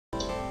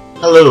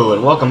Hello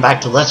and welcome back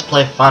to Let's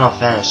Play Final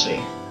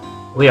Fantasy.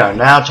 We are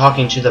now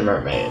talking to the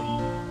mermaid.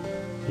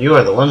 You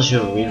are the ones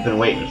who we've been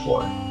waiting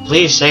for.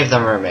 Please save the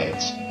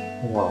mermaids.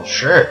 Well,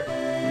 sure.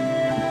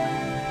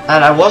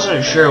 And I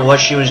wasn't sure what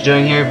she was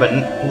doing here, but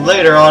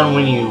later on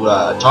when you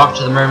talk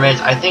to the mermaids,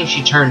 I think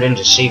she turned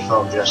into sea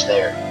foam just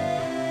there.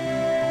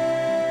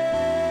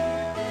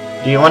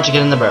 Do you want to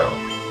get in the barrel?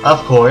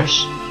 Of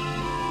course.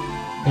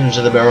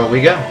 Into the barrel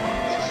we go.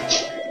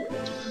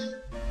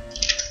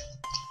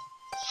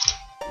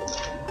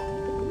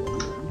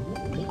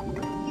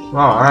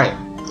 Alright.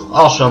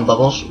 Awesome,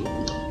 Bubbles.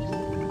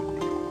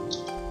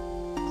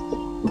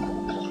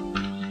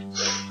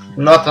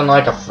 Nothing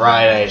like a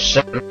Friday,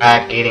 sitting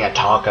back, eating a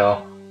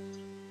taco.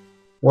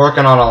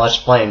 Working on a Let's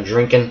Play and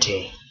drinking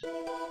tea.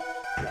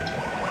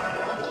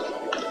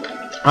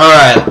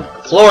 Alright.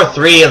 Floor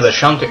 3 of the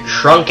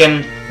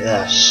Sunken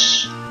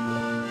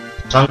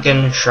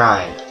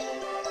Shrine.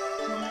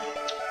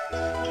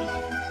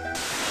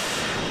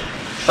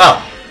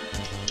 So.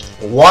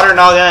 Water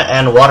Naga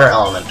and Water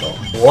Elemental.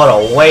 What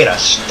a way to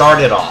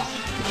start it off.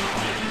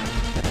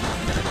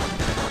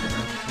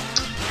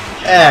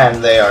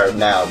 And they are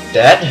now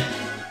dead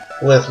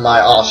with my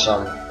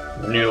awesome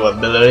new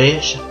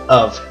abilities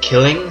of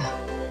killing.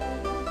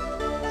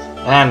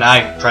 And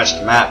I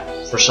pressed map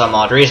for some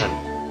odd reason.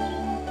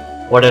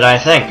 What did I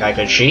think? I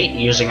could cheat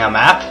using a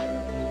map?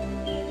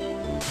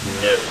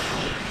 No.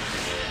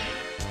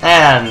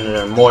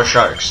 And more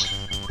sharks.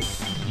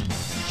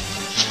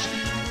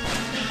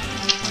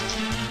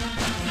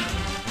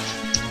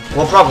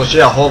 We'll probably see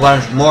a whole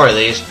bunch more of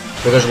these,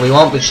 because we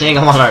won't be seeing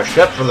them on our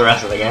ship for the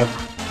rest of the game.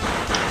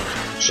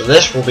 So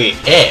this will be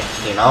it,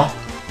 you know?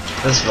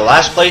 This is the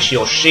last place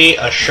you'll see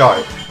a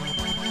shark.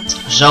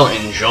 So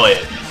enjoy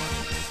it.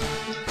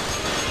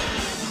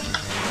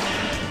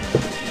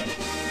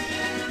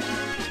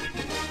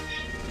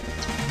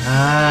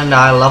 And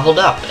I leveled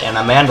up, and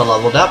Amanda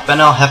leveled up,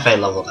 and El Jefe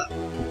leveled up.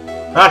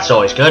 That's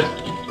always good.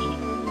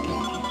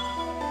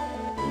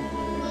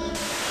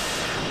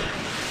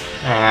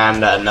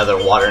 And another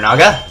Water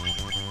Naga.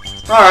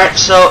 Alright,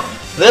 so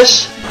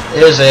this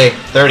is a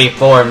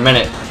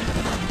 34-minute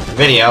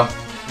video,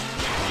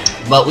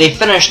 but we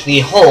finished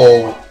the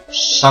whole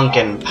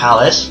Sunken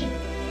Palace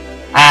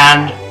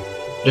and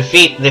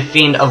defeat the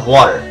Fiend of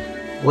Water,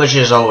 which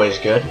is always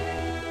good.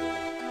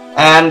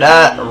 And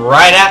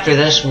right after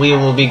this we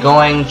will be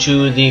going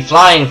to the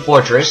Flying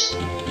Fortress,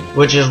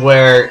 which is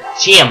where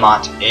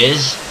Tiamat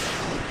is,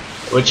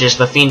 which is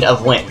the Fiend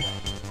of Wind.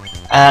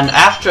 And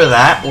after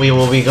that, we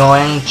will be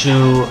going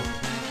to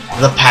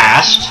the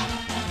past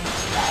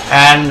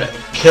and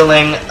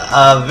killing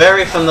a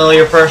very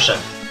familiar person.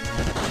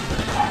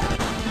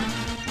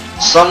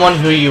 Someone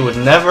who you would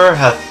never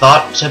have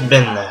thought to have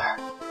been there.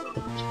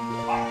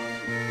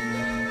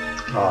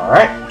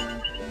 Alright.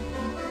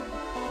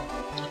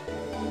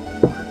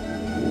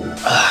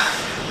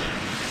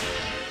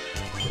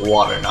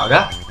 Water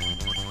Naga.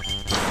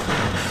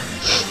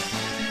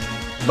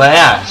 But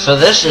yeah, so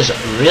this is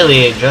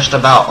really just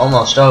about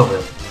almost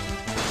over.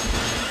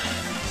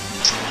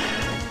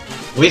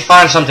 We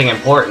find something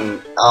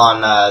important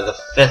on the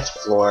 5th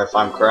floor, if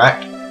I'm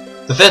correct.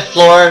 The 5th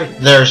floor,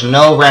 there's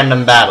no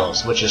random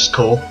battles, which is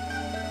cool.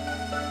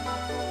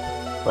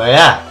 But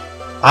yeah,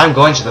 I'm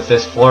going to the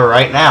 5th floor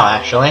right now,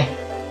 actually.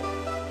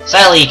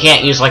 Sadly, you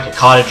can't use like a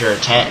cottage or a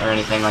tent or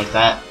anything like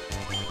that.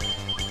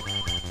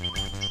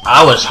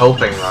 I was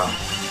hoping though,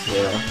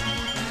 you know.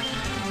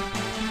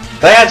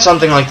 They had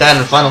something like that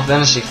in Final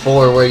Fantasy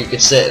IV where you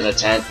could sit in a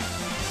tent.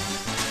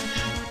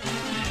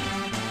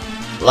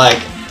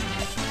 Like,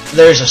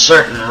 there's a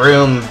certain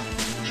room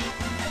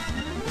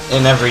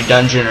in every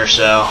dungeon or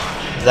so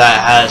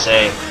that has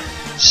a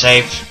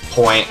save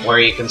point where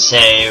you can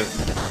save,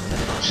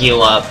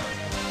 heal up,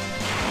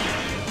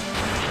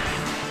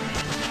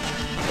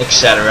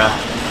 etc.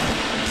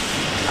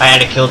 I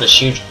had to kill this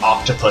huge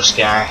octopus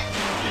guy.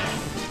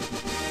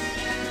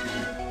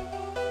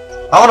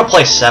 I want to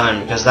play 7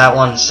 because that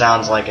one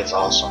sounds like it's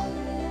awesome.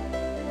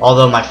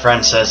 Although my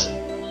friend says,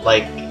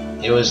 like,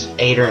 it was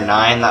 8 or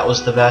 9 that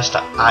was the best.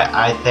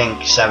 I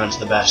think 7's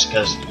the best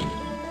because,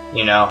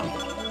 you know,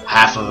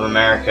 half of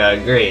America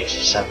agrees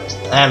 7's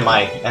and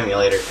my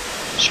emulator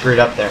screwed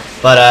up there.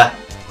 But,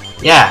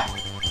 yeah,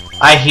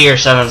 I hear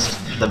 7's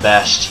the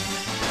best.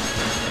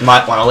 You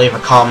might want to leave a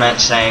comment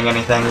saying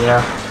anything, you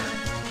know.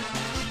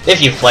 If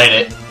you've played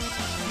it.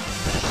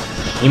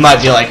 You might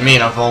be like me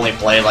and have only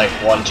played like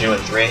 1, 2,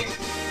 and 3.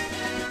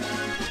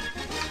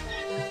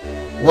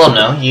 Well,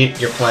 no,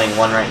 you're playing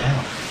 1 right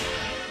now.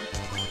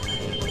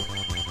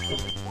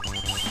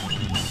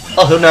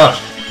 Oh, who knows?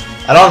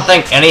 I don't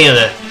think any of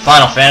the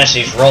Final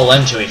Fantasies roll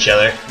into each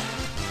other.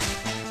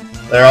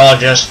 They're all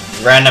just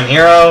random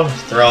hero,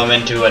 throw them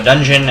into a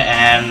dungeon,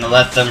 and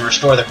let them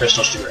restore the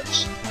crystals to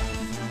Grace.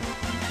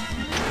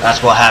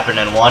 That's what happened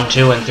in 1,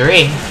 2, and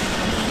 3.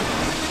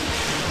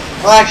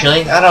 Well,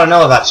 actually, I don't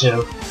know about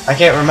 2. I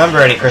can't remember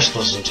any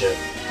crystals in 2.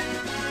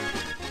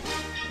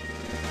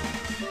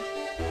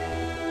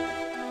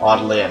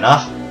 Oddly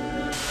enough.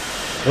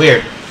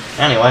 Weird.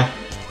 Anyway.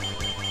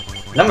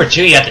 Number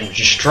 2, you have to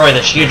destroy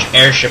this huge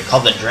airship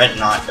called the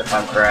Dreadnought, if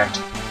I'm correct.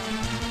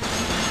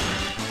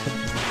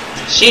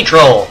 Sea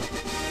Troll!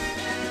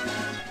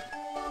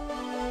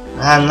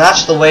 And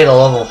that's the way to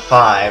level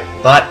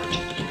 5, but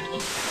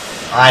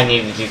I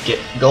needed to get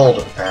gold,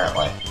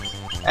 apparently.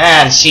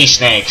 And sea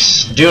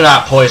snakes. Do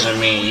not poison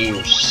me,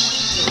 you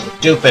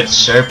stupid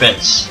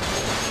serpents.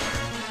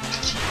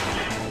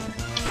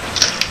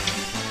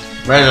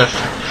 May the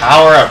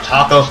power of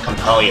tacos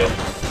compel you.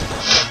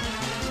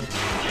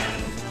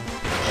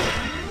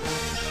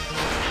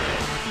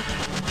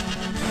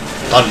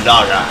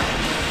 Thundaga.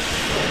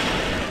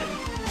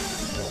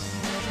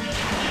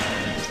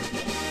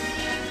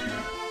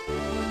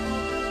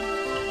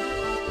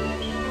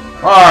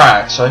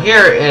 Alright, so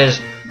here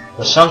is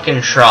the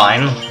Sunken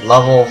Shrine,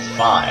 level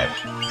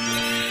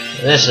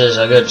 5. This is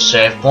a good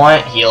save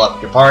point, heal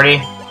up your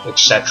party,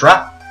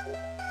 etc.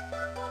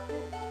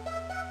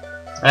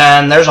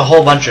 And there's a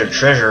whole bunch of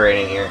treasure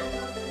raiding here.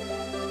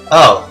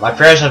 Oh, my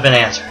prayers have been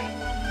answered.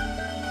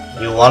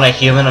 You want a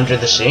human under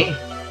the sea?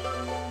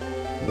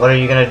 What are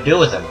you gonna do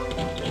with him?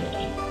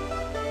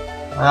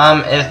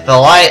 If the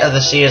light of the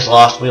sea is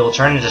lost, we will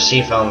turn into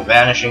sea foam,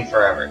 vanishing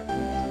forever.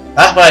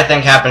 That's what I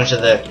think happened to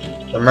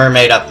the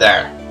mermaid up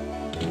there.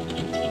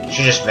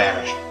 She just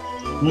vanished.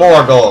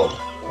 More gold.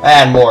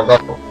 And more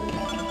gold.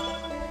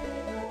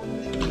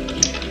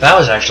 That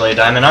was actually a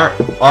diamond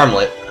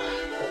armlet.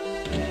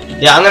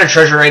 Yeah, I'm gonna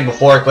treasure raid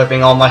before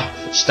equipping all my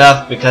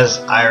stuff because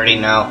I already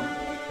know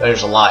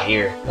there's a lot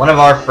here. One of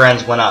our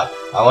friends went up.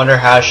 I wonder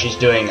how she's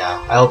doing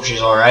now. I hope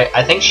she's alright.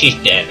 I think she's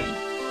dead.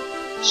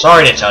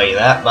 Sorry to tell you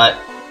that, but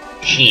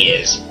she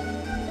is.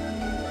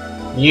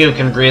 You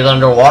can breathe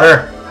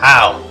underwater?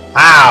 How?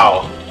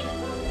 How?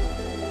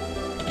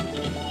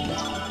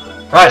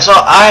 Right, so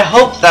I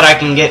hope that I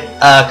can get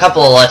a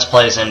couple of Let's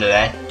Plays in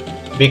today,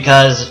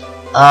 because,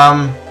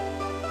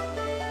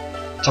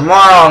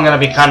 tomorrow I'm gonna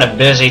be kind of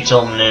busy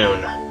till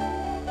noon,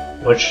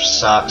 which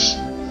sucks.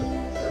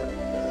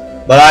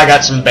 But I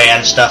got some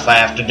band stuff I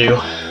have to do.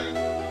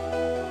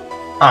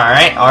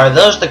 Alright, are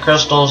those the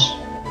crystals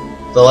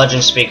the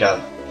legends speak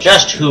of?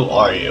 Just who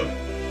are you?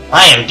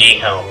 I am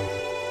D-Helm.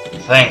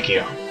 Thank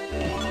you.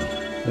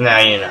 Now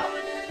you know.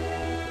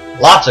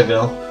 Lots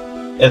ago.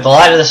 If the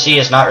light of the sea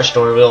is not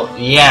restored, we'll...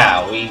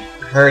 Yeah, we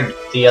heard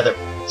the other...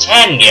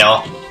 10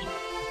 gil?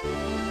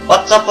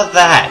 What's up with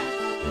that?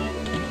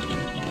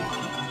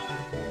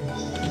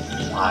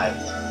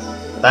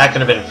 5. That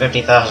could have been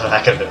 50,000,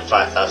 that could have been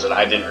 5,000,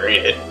 I didn't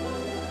read it.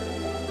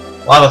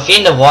 While the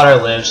fiend of water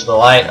lives, the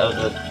light of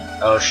the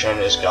ocean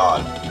is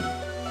gone.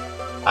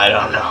 I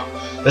don't know.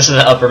 This is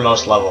the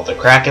uppermost level. The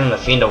Kraken, the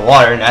fiend of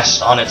water,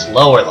 nests on its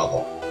lower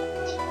level.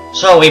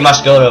 So we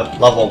must go to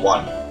level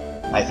 1,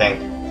 I think.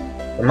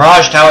 The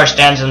Mirage Tower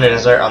stands in the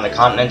desert on the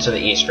continent to the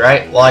east,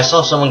 right? Well, I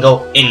saw someone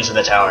go into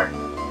the tower.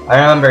 I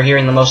remember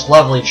hearing the most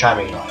lovely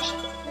chiming noise.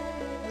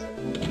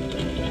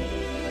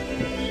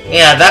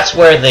 Yeah, that's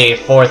where the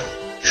 4th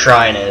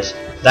shrine is.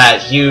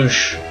 That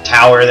huge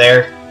tower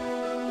there.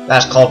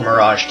 That's called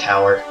Mirage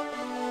Tower.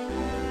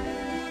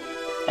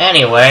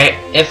 Anyway,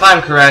 if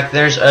I'm correct,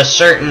 there's a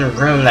certain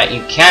room that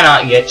you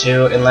cannot get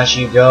to unless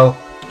you go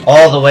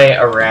all the way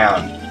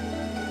around.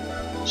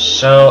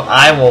 So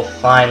I will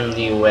find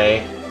the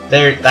way.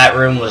 There, that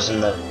room was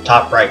in the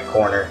top right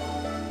corner.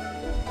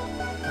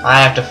 I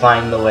have to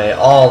find the way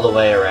all the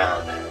way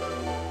around.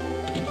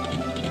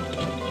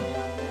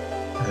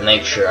 And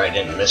make sure I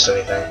didn't miss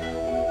anything.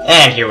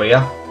 And here we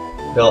go.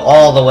 Go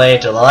all the way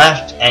to the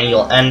left, and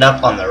you'll end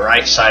up on the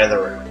right side of the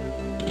room.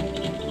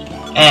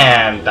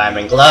 And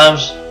diamond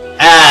gloves.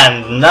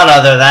 And none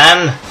other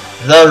than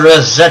the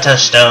Rosetta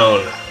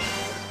Stone.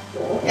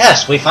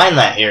 Yes, we find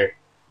that here.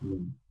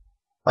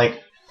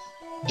 Like,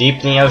 deep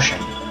in the ocean.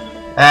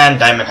 And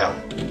diamond helm.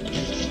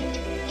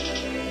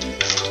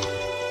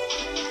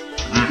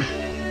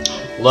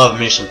 Love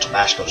me some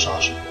Tabasco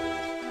sauce.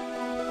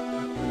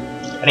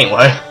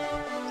 Anyway.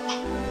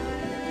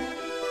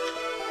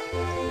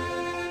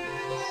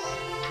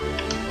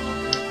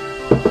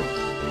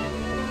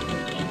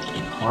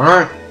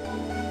 Alright.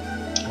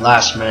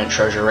 Last minute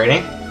treasure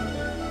rating.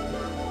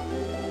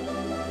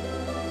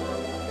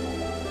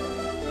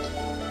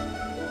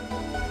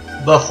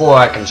 Before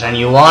I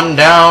continue on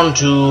down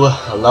to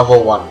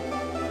level 1.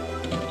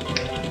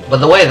 But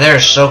the way there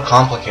is so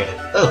complicated.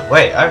 Oh,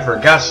 wait, I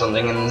forgot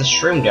something in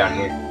this room down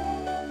here.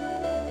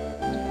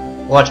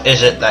 What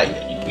is it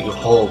that you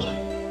hold?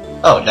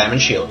 Oh,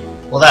 diamond shield.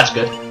 Well, that's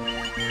good.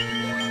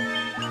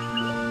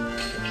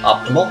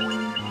 Optimal.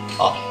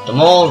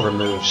 Optimal,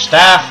 remove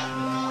staff.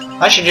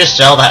 I should just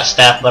sell that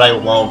staff, but I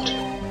won't.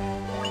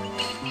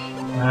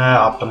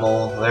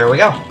 Optimal, there we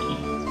go.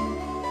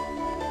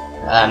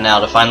 And now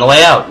to find the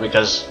way out,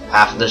 because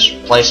half of this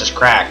place is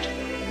cracked.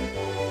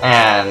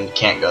 And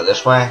can't go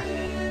this way.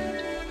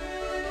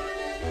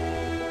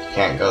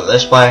 Can't go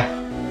this way.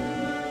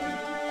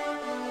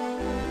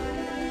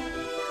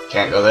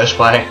 Can't go this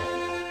way.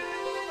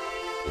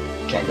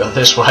 Can't go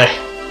this way.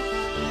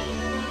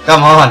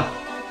 Come on.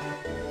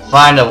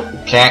 Find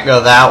a... Can't go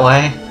that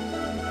way.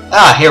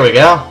 Ah, here we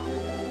go.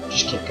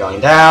 Just keep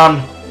going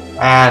down.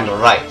 and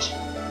right.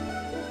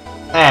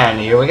 And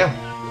here we go.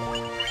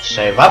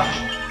 Save up.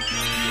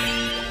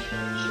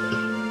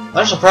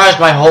 I'm surprised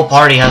my whole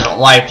party hasn't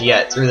wiped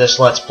yet through this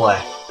Let's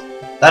Play.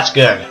 That's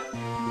good.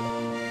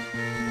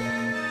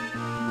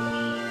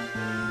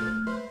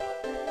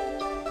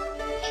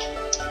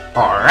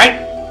 Alright.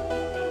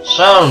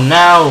 So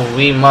now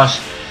we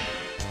must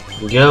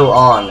go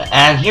on.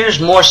 And here's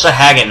more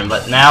Sahagin,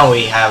 but now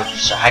we have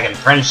Sahagin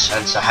Prince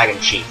and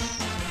Sahagin Chief.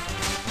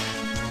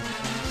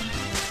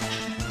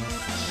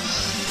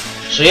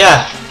 So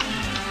yeah.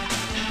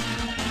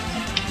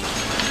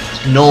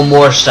 No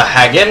more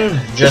Sahagin,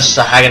 just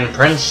Sahagin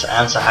Prince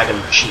and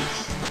Sahagin Chief.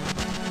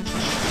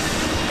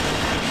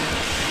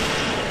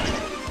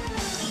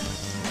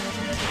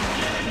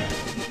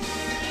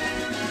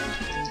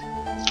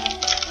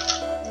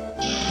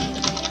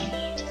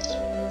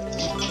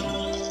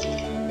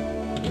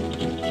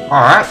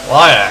 Alright,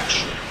 light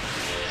action.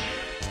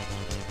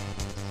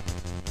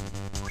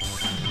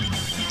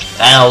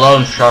 And a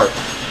lone shark.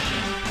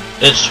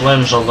 It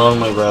swims a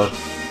lonely road.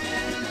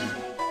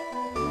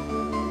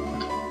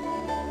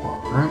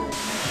 Alright,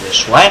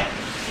 this way.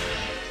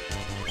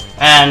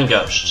 And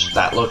ghosts.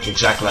 That looked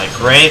exactly like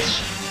graves.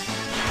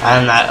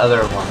 And that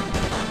other one.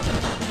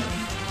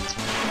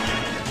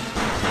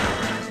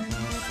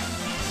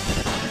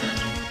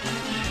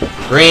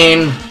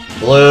 Green,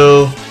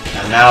 blue,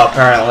 and now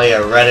apparently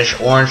a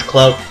reddish-orange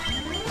cloak.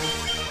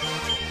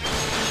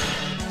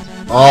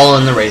 All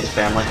in the Wraith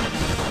family.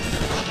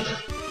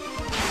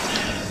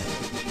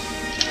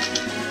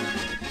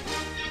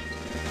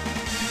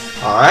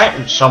 Alright,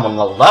 and someone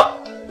leveled up.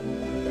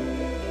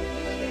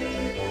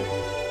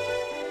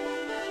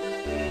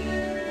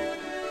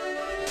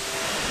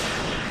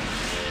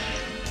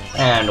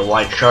 And a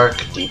white shark,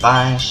 deep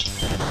eyes.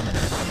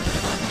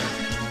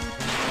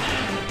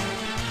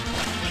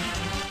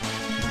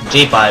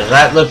 Deep eyes,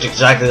 that looked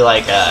exactly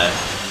like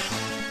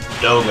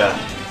Doga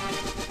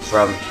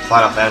from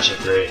Final Fantasy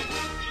III.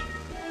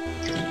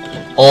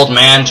 Old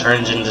man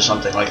turns into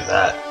something like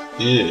that.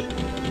 Ew.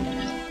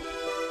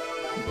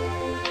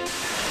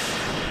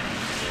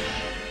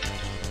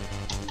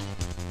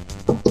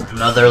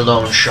 Another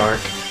lone shark.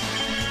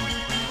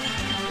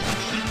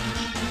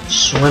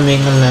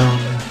 Swimming alone.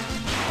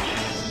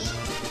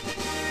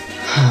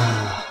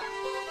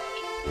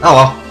 Oh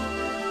well.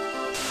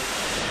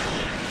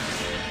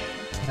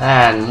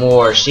 And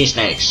more sea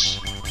snakes.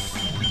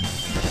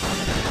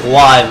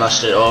 Why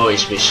must it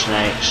always be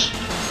snakes?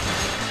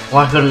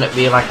 Why couldn't it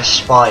be like a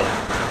spider?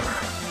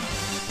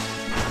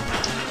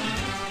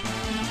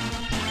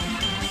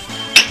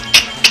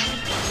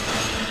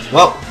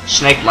 Well,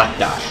 snake must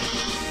die.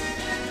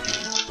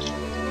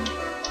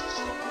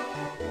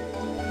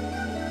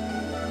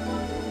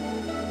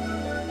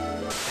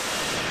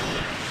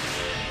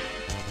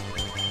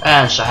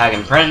 And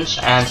Sahagin Prince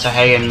and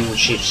Sahagin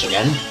Chiefs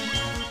again.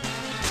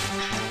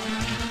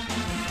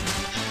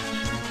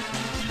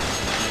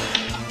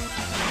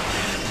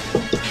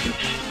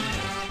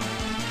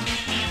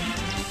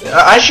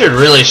 I should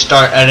really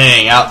start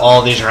editing out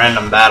all these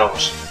random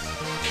battles.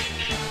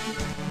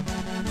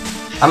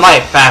 I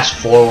might fast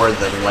forward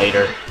them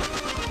later,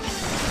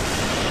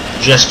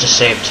 just to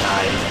save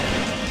time.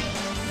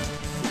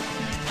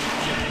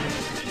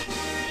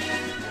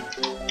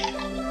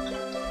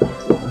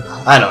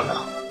 I don't know.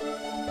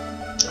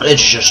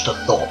 It's just a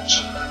thought.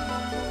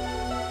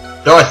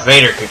 Darth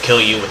Vader could kill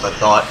you with a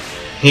thought.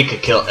 He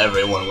could kill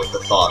everyone with a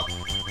thought.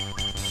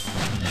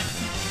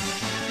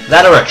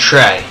 That or a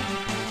tray.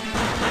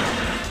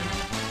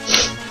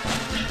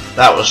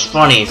 That was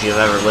funny if you've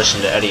ever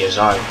listened to Eddie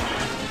Izzard.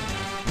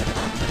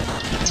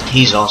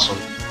 He's awesome.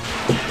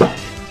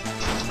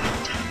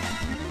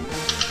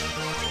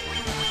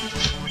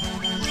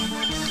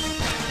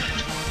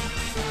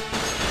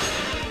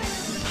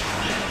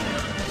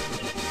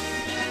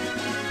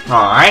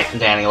 Alright,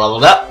 Danny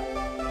leveled up.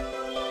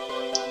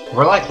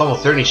 We're like level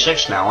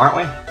 36 now, aren't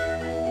we?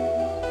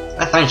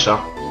 I think so.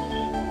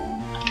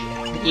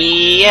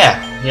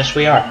 Yeah, yes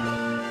we are.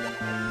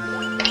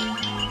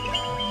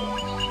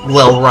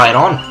 Well, right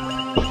on.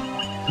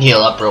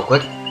 Heal up real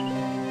quick.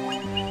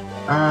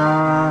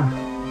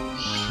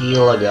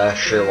 Heal a guy,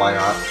 sure, why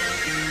not?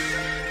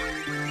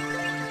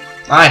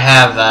 I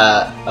have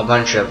a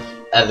bunch of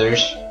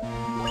others.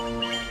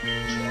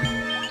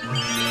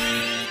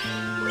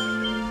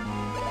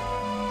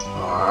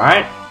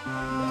 Alright.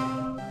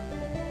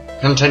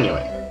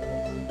 Continuing.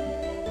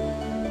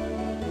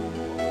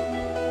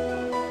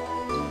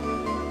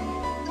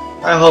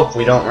 I hope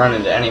we don't run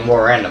into any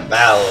more random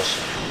battles.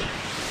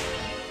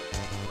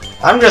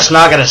 I'm just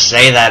not gonna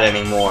say that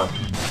anymore.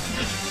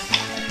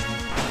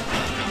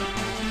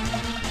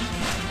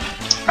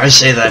 I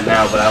say that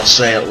now, but I'll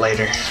say it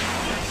later.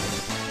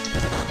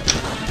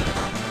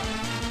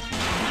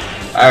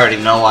 I already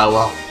know I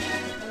will.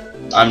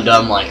 I'm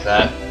dumb like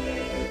that.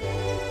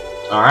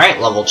 Alright,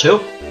 level 2.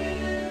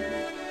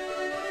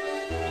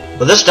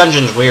 But this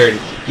dungeon's weird.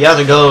 You have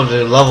to go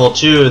to level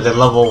 2, then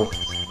level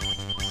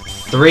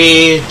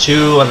 3,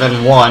 2, and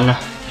then 1.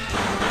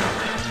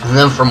 And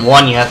then from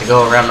 1 you have to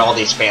go around all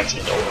these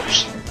fancy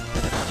doors.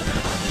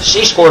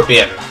 Sea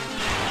Scorpion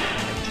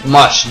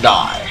must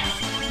die.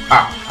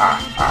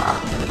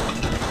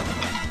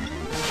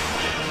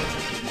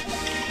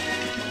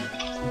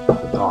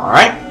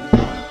 Alright.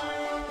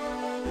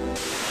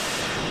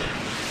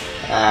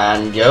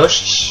 And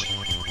ghosts.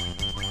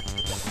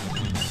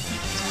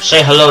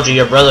 Say hello to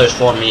your brothers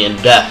for me in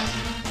death.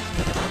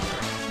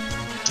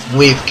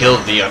 We've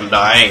killed the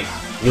Undying.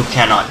 You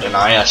cannot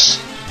deny us.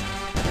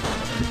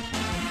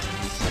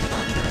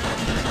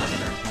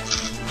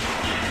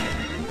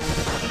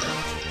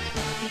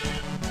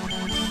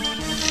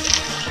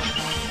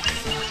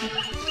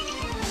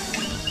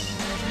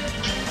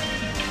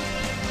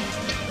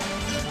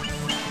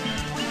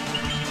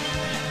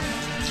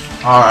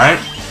 Alright.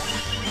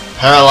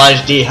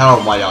 Paralyzed D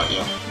Helm, why don't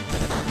you?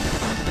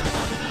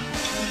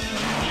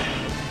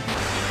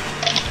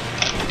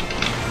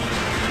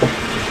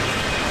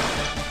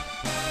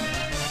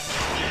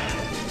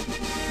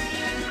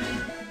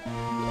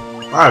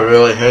 I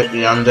really hate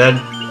the undead.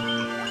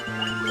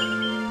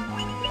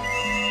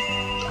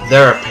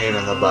 They're a pain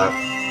in the butt.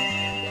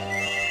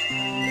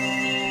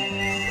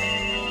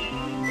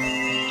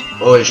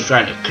 Always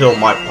trying to kill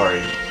my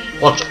party.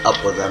 What's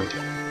up with them?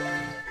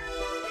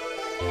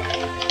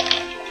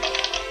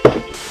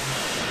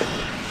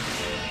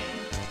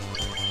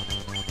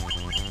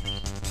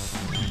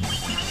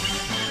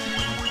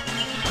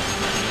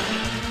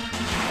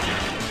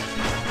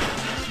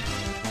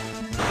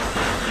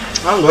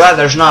 I'm glad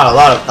there's not a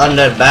lot of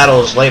undead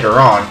battles later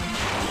on.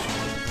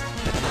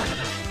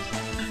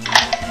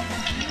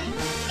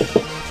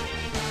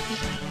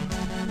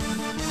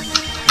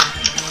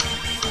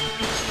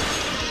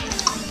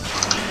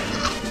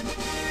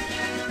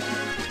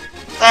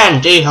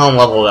 And D-Home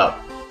leveled up.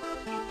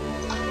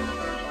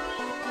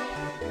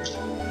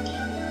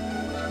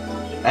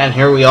 And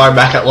here we are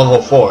back at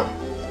level 4.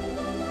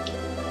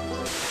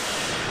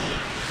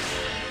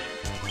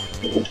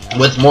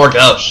 With more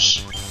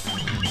ghosts.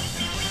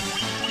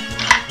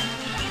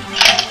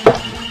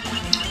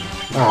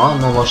 Oh,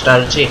 I'm almost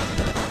out of tea.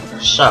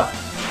 So.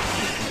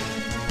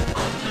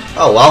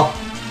 Oh well.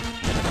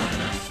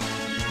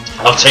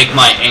 I'll take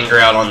my anger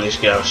out on these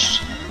ghosts.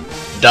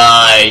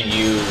 Die,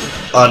 you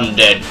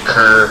undead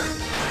cur.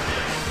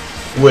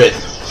 With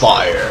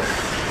fire.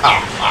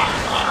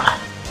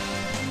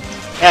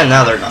 And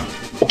now they're gone.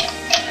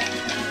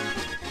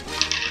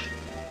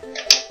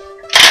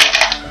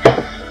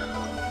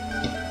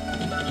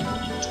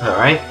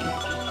 Alright.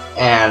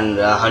 And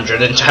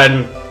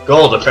 110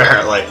 gold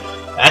apparently.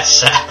 That's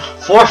sad.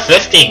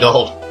 450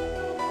 gold.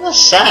 That's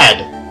sad.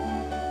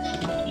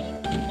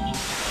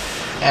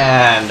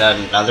 And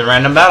another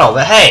random battle.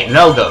 But hey,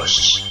 no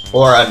ghosts.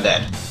 Or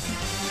undead.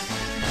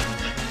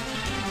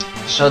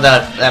 So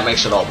that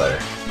makes it all better.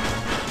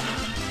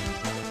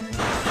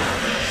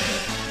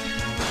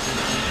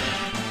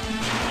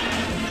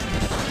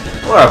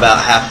 We're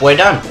about halfway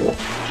done.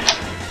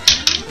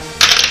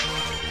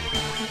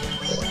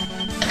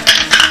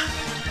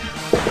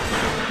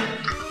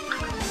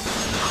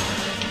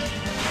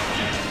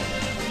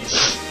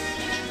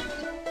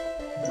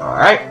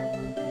 Alright,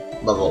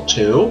 level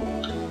 2.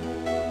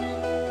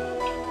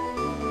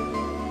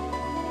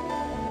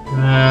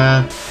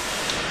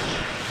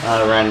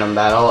 A random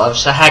battle of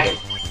Sahagin.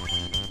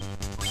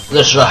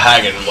 The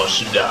Sahagin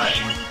must die.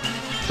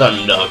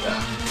 Thundaga.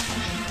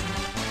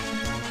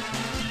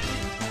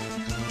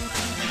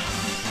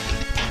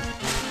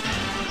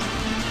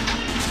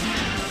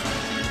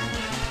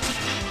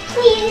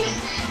 Please,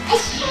 I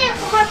can't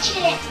watch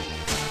it.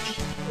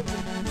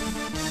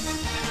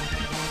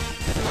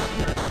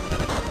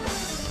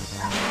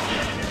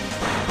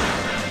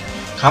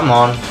 Come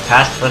on,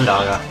 past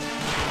Thundaga.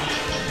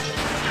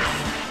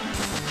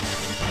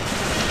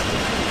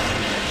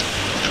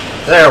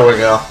 There we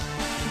go.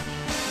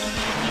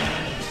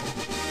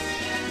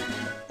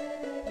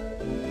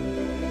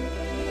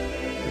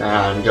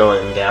 Now I'm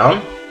going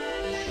down.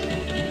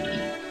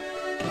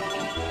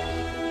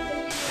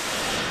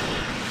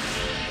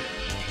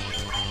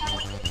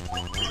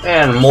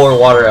 And more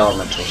water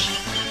elementals.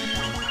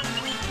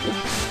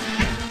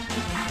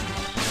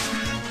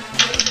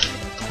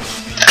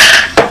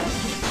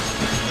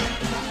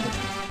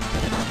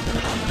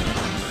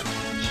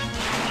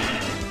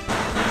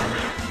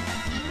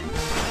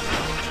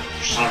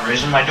 For some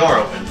reason my door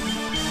opened.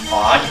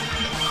 Odd.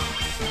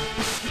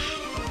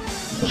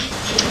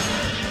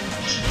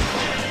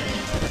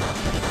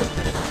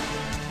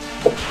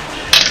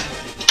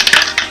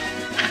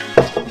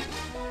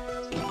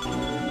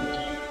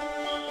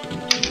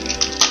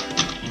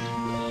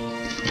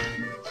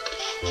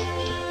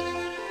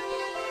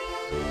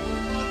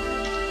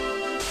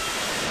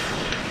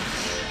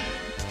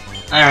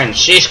 Iron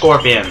Sea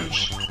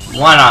Scorpions.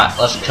 Why not?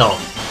 Let's kill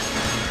them.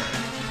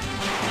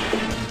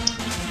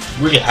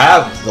 We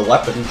have the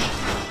weapons.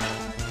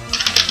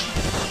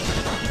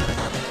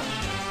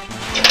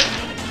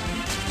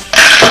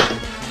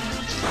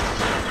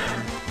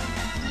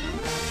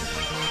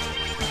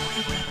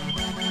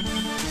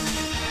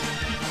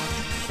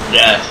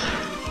 Death.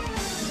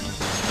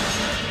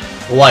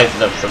 Wipe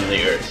them from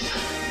the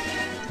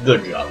earth.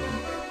 Good job.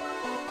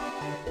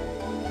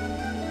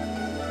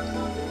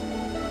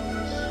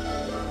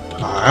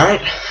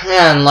 Alright,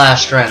 and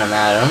last random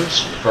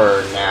items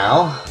for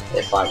now,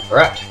 if I'm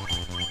correct.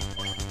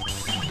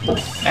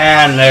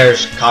 And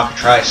there's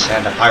Cockatrice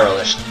and a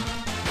Pyrolist.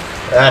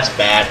 That's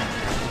bad.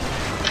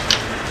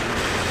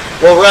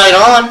 Well, right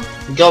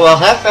on. Go El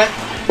Jefe.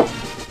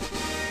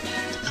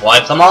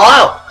 Wipe them all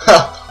out.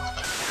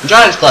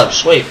 Giants Club,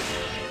 sweet.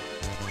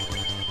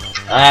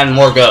 And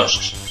more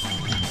ghosts.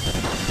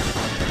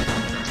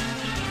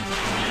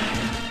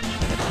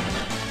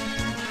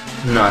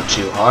 Not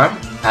too hard.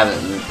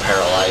 Haven't been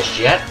paralyzed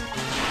yet.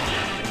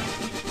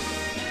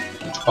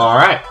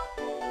 Alright.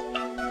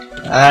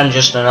 And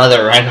just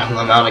another random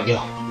amount of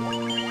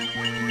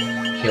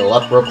heal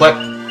up real quick.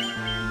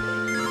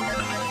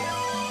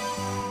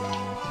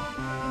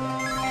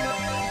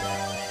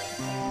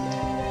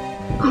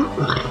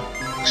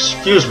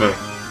 Excuse me.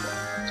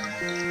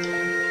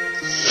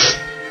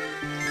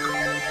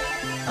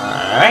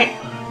 Alright.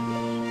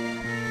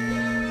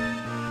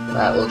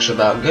 That looks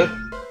about good.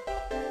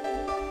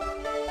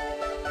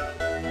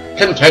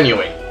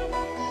 Continuing.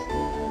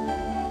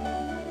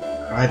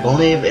 I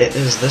believe it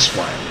is this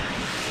one.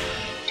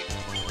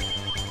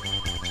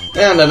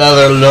 And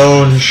another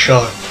lone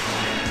shark.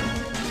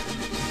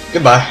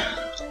 Goodbye.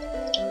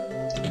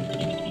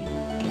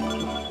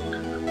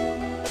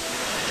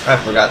 I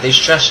forgot these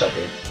chests up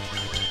here.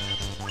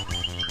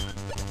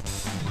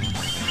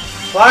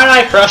 Why did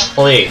I press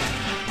flee?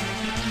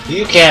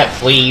 You can't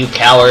flee, you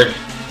coward.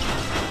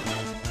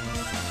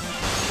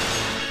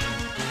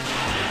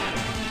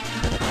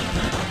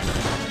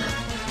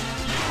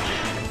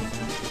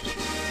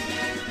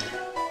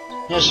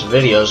 This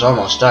video's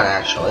almost done,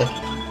 actually.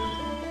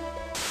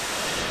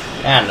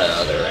 And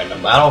another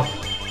random battle.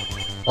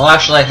 Well,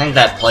 actually, I think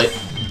that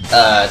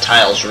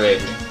tile's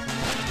rigged.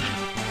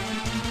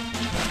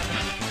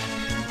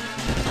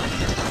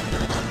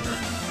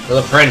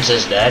 Well, the prince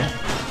is dead.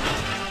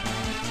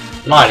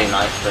 Mighty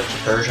Knight, Prince of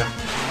Persia.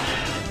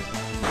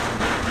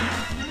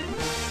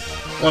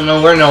 Well,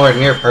 no, we're nowhere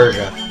near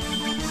Persia.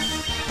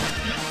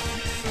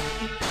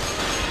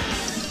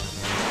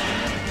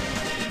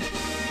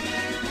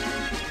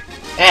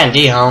 And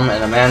D-Home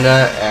and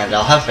Amanda and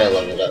El Jefe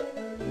leveled up.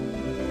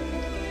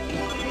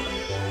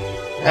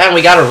 And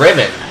we got a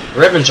ribbon.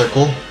 Ribbons are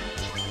cool.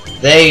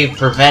 They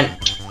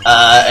prevent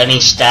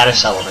any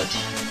status element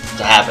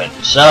to happen.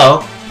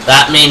 So,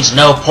 that means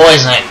no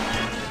poisoning.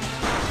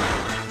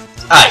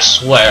 I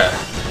swear.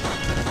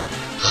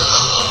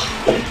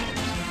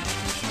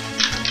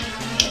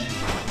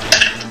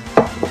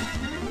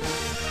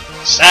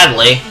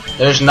 Sadly,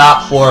 there's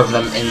not 4 of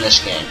them in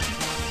this game.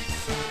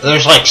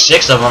 There's like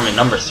 6 of them in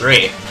number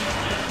 3.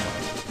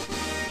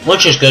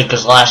 Which is good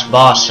because last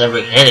boss,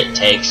 every hit it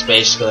takes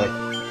basically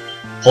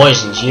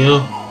poisons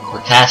you or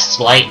casts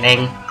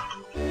lightning.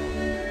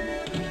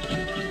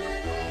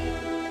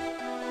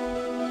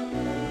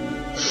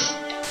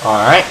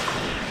 Alright.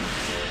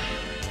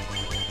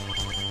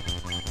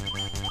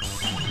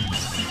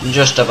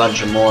 Just a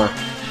bunch of more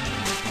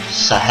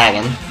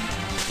Sahagin.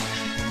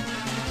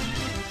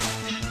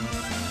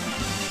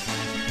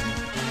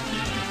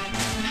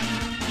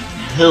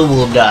 Who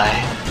will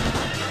die?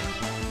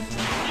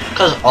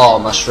 Because all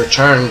must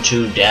return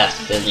to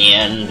death in the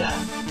end.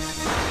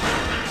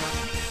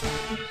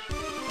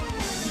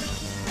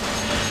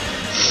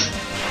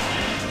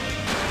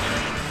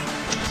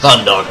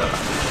 Thundogger.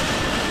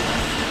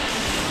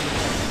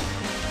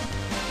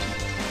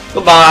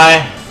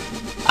 Goodbye.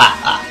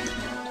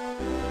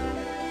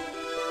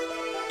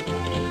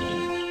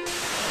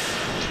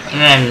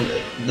 And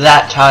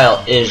that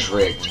tile is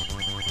rigged.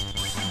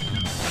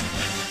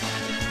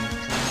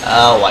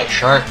 White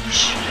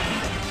sharks.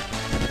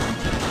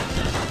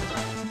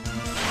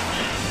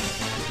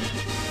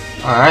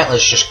 Alright,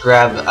 let's just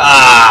grab...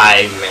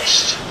 I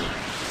missed.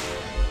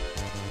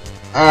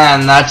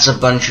 And that's a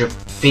bunch of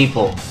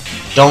people.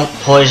 Don't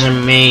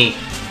poison me.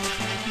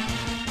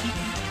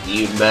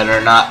 You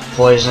better not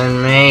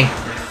poison me.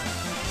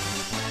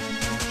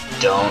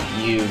 Don't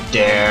you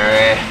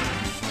dare.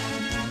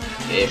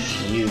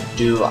 If you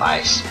do,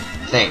 I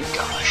think,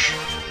 gosh.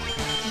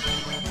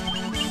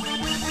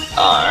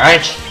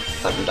 Alright,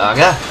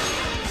 Thundaga.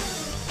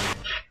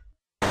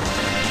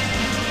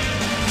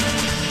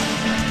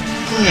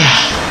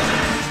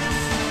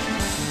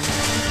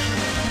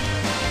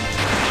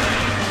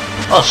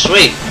 Oh,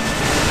 sweet.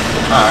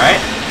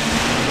 Alright.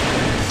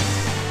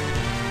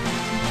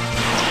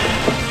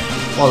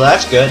 Well,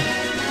 that's good.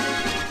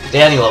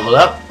 Danny leveled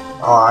up.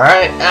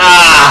 Alright.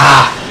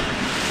 Ah!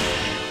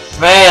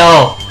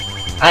 Fail!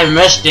 I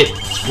missed it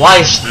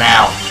twice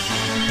now.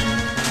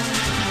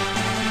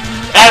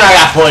 And I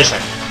got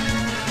poisoned.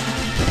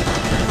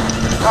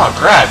 Oh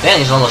crap,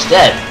 Danny's almost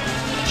dead.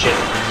 Should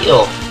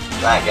heal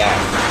that guy.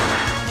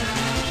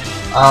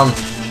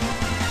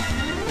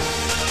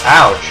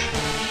 Ouch.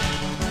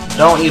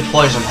 Don't you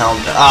poison Helm.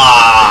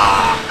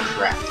 Ah,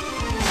 crap.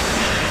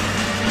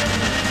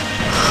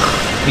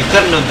 You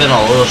couldn't have been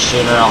a little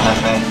sooner, El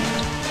Jefe.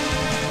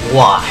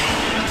 Why?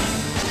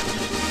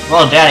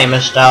 Well, Danny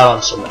missed out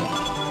on some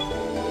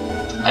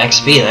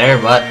XP there,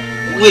 but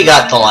we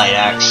got the light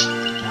axe.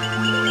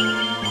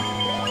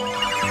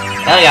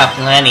 I got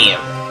plenty of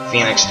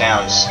Phoenix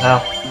Downs, so...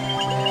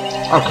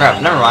 Oh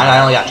crap, never mind, I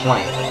only got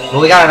 20. But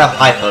we got enough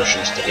high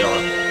potions to heal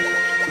him.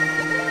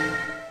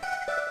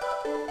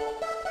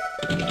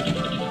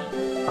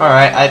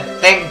 Alright, I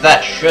think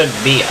that should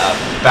be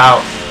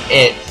about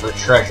it for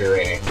treasure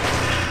raiding.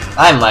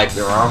 I might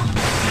be wrong.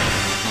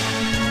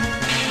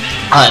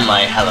 I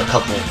might have a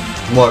couple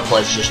more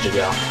places to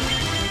go.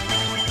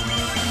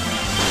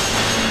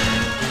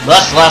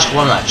 That's the last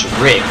one that's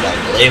rigged, I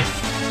believe.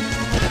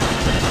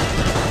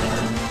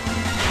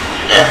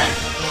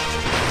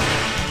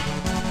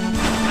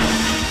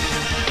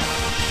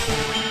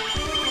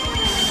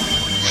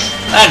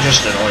 That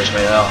just annoys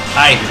me though.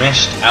 I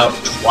missed out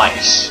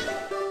twice.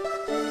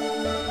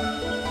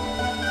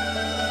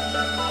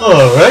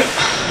 Alright.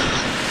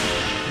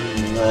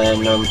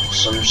 And then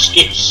some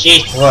sea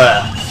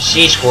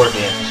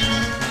scorpions.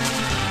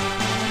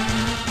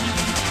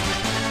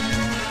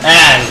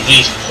 And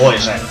he's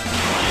poisoned.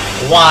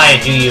 Why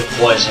do you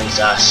poison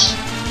us?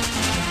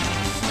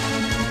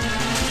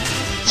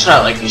 It's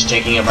not like he's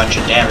taking a bunch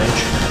of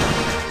damage.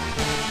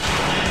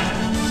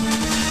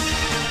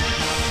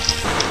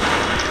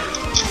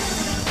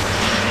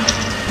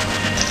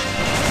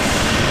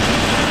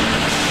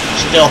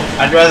 Still,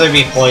 I'd rather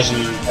be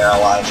poisoned than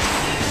paralyzed.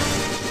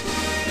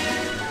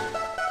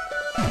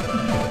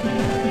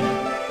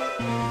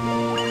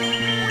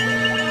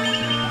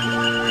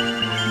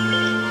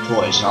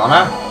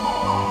 Poisona.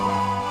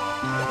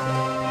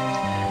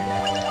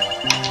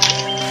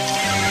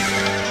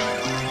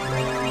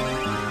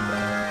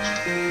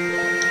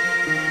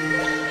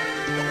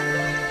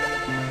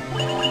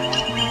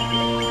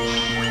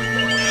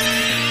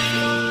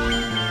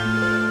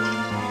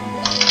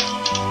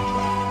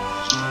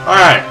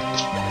 Alright.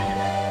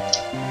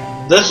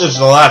 This is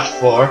the last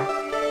floor.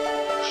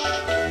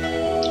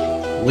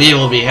 We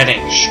will be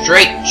heading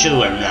straight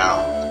to him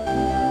now.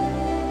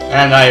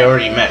 And I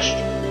already missed.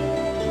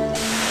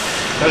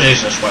 What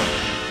is this one?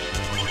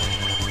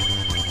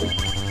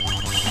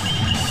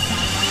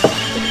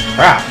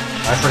 Crap,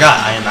 I forgot,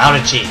 I am out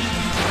of tea.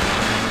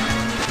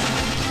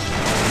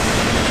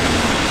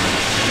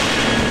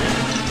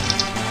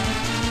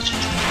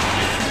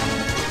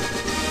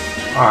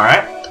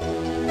 Alright.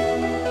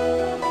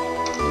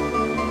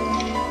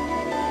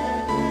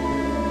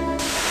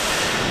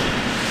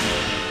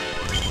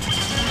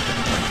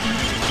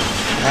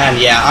 And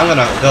yeah, I'm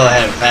gonna go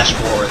ahead and fast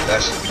forward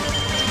this.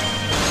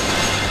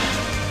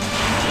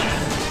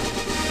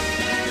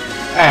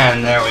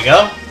 And there we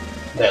go.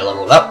 They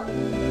leveled up.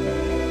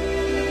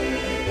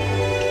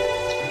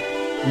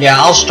 Yeah,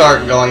 I'll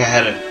start going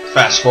ahead and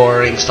fast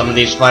forwarding some of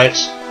these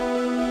fights.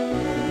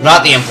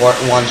 Not the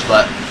important ones,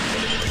 but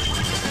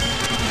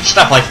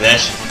stuff like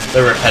this.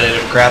 The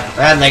repetitive crap.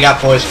 And they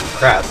got poisoned.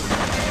 Crap.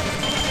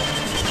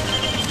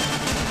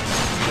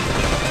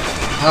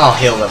 I'll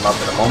heal them up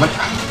in a moment.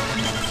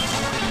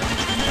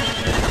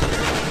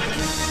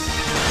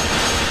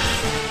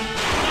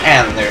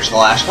 And there's the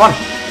last one.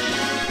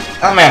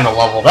 Amanda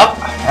leveled up,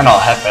 and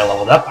Hefe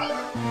leveled up.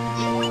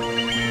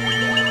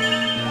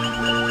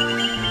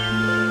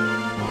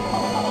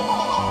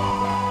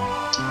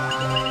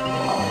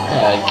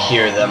 And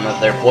cure them of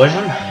their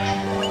poison.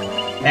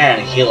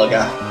 And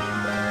Heliga.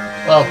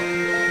 Well,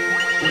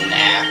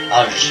 nah,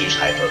 I'll just use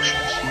high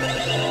potions.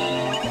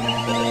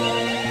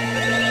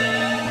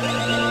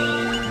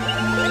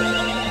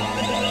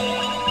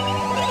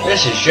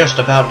 This is just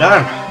about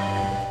done.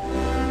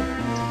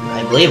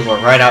 I believe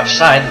we're right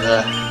outside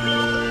the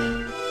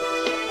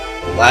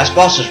last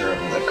boss's room,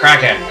 the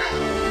Kraken.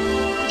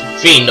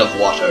 Fiend of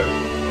water.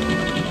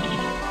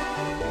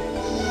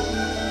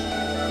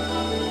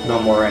 No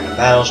more random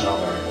battles, no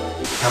more.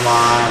 Come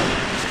on.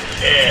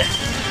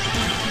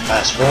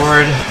 Fast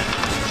forward.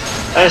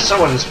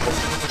 Someone's...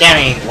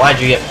 Danny, why'd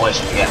you get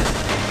poisoned again?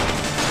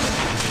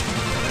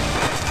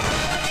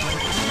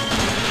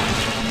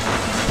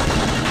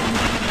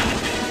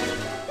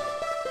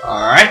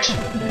 Alright.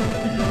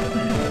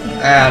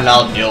 And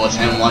I'll deal with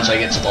him once I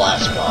get to the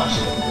last boss.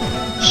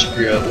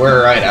 Screw it,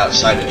 we're right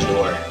outside his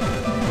door.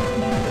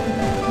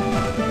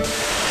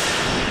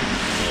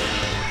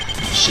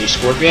 Sea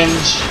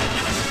scorpions.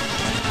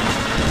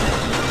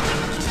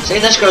 See,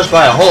 this goes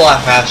by a whole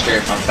lot faster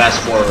if I'm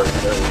fast forward.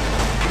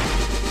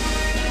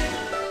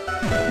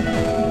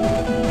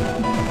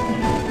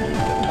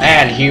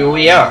 And here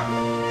we are.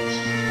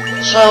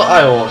 So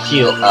I will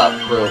heal up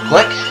real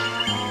quick,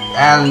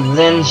 and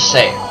then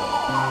save.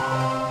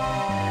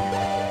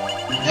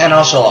 And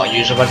also I'll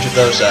use a bunch of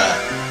those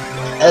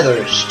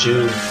others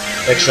to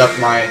fix up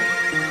my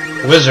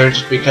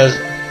wizards, because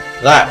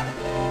that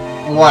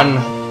one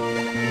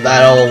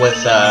battle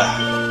with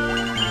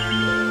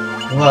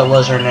what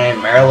was her name?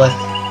 Merilith,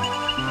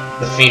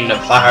 the Fiend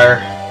of Fire,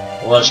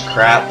 was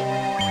crap.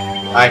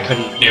 I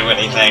couldn't do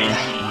anything.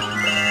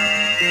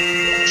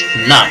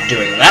 Not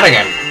doing that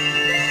again.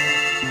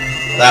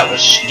 That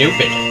was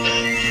stupid.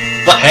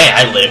 But hey,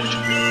 I lived.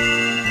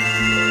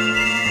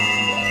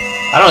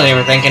 I don't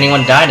even think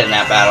anyone died in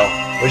that battle,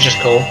 which is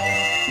cool.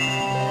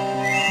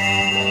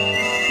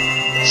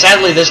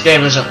 Sadly, this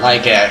game isn't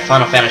like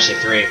Final Fantasy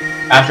III.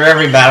 After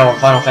every battle in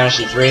Final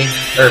Fantasy III,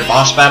 or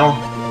boss battle,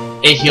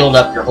 it healed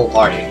up your whole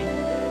party.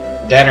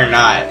 Dead or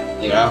not,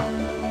 you know?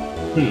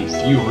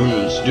 Few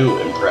runes do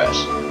impress.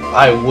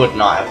 I would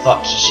not have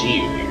thought to see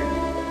you here.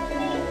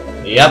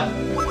 Yep,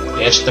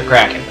 it's the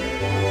Kraken.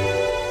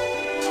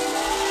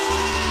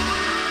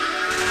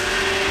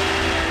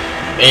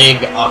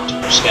 Big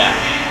octopus guy,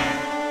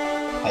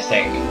 I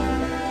think.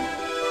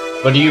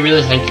 But do you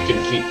really think you can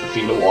defeat the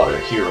Fiend of Water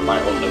here in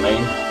my own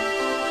domain?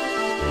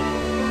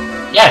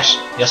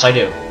 Yes I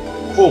do.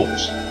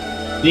 Fools!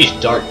 These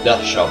dark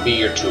deaths shall be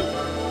your tomb.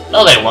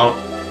 No, they won't.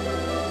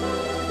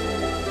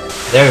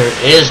 There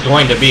is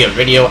going to be a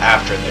video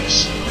after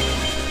this.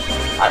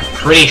 I'm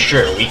pretty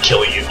sure we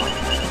kill you.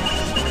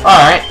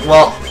 Alright,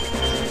 well,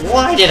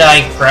 why did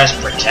I press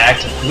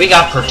protect? We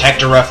got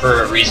Protectora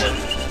for a reason.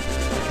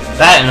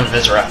 That and a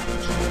Viscera.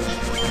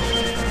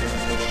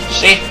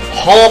 See?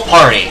 Whole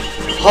party.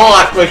 Whole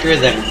lot quicker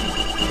than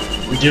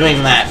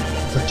doing that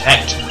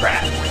protect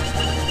crap.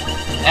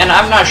 And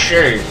I'm not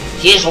sure.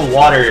 He's a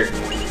water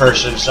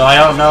person, so I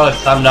don't know if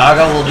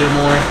Thundaga will do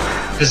more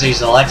because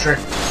he's electric,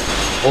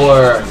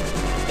 or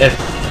if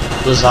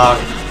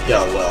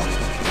Blizzaga will.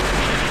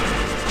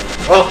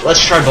 Oh,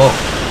 let's try both.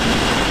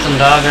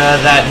 Thundaga,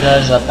 that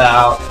does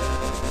about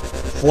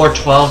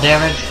 412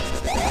 damage.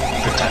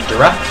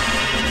 Protectora.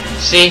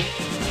 See?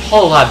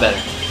 Whole lot better.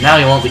 Now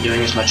he won't be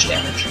doing as much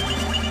damage.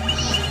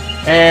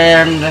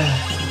 And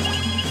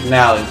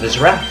now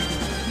Viscera.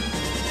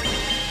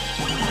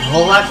 A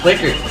whole lot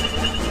quicker.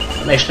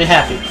 That makes me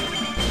happy.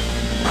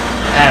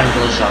 And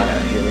Blizzaga,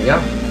 here we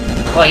go.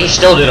 Well, he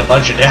still did a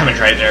bunch of damage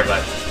right there,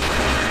 but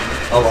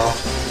oh well.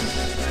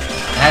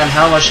 And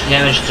how much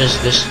damage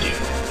does this do?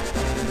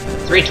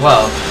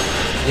 312.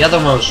 The other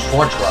one was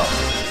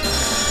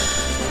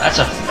 412. That's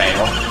a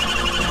fail.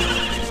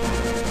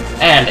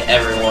 And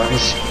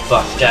everyone's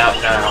buffed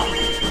out now.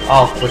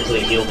 I'll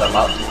quickly heal them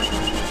up.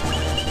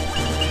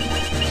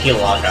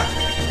 Healaga.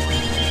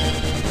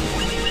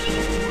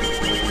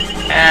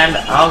 And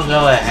I'll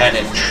go ahead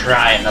and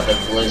try another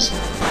Blizz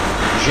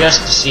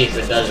just to see if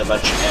it does a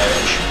bunch of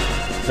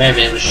damage.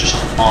 Maybe it was just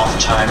off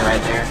time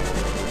right there.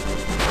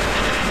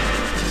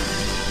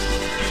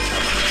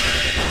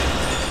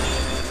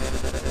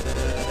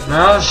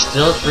 No,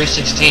 still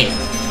 316.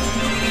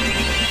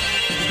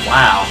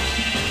 Wow.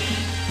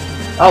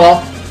 Oh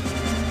well.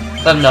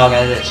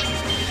 Thundaga it is.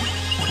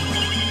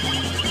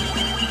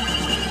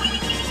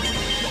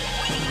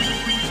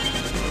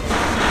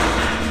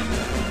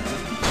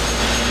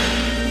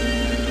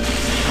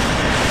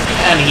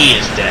 And he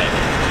is dead.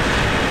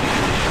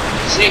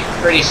 See,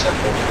 pretty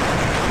simple.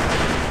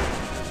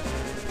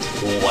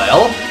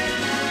 Well,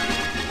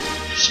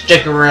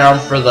 stick around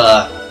for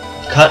the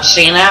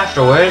cutscene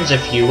afterwards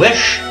if you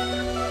wish,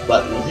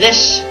 but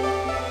this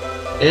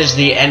is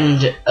the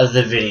end of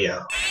the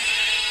video.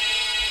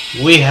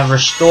 We have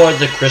restored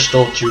the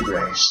crystal to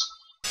Grace.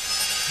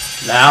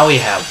 Now we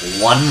have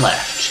one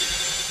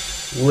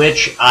left,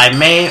 which I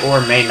may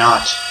or may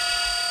not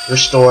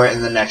restore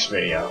in the next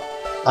video.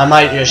 I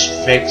might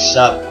just fix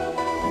up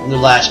the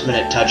last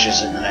minute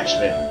touches in the next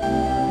video,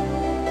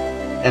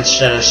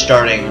 instead of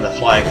starting the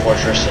Flying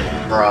Fortress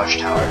and Mirage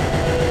Tower.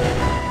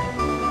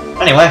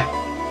 Anyway,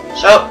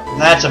 so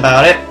that's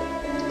about it.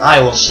 I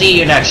will see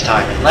you next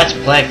time, and let's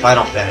play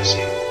Final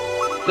Fantasy.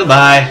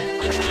 Goodbye.